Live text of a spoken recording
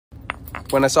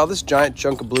When I saw this giant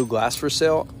chunk of blue glass for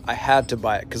sale, I had to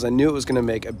buy it because I knew it was going to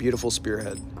make a beautiful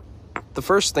spearhead. The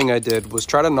first thing I did was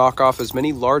try to knock off as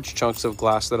many large chunks of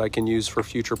glass that I can use for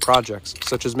future projects,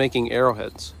 such as making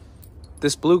arrowheads.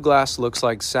 This blue glass looks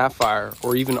like sapphire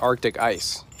or even Arctic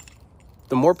ice.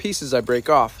 The more pieces I break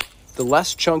off, the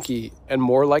less chunky and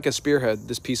more like a spearhead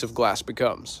this piece of glass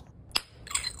becomes.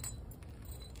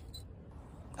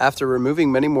 After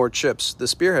removing many more chips, the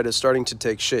spearhead is starting to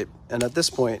take shape, and at this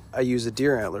point, I use a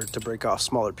deer antler to break off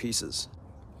smaller pieces.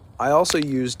 I also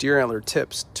use deer antler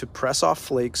tips to press off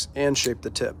flakes and shape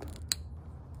the tip.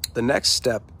 The next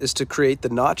step is to create the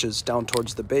notches down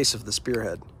towards the base of the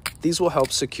spearhead. These will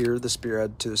help secure the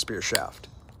spearhead to the spear shaft.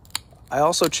 I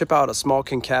also chip out a small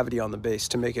concavity on the base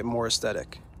to make it more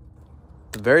aesthetic.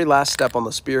 The very last step on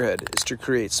the spearhead is to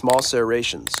create small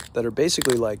serrations that are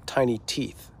basically like tiny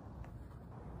teeth.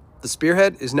 The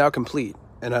spearhead is now complete,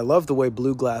 and I love the way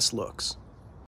blue glass looks.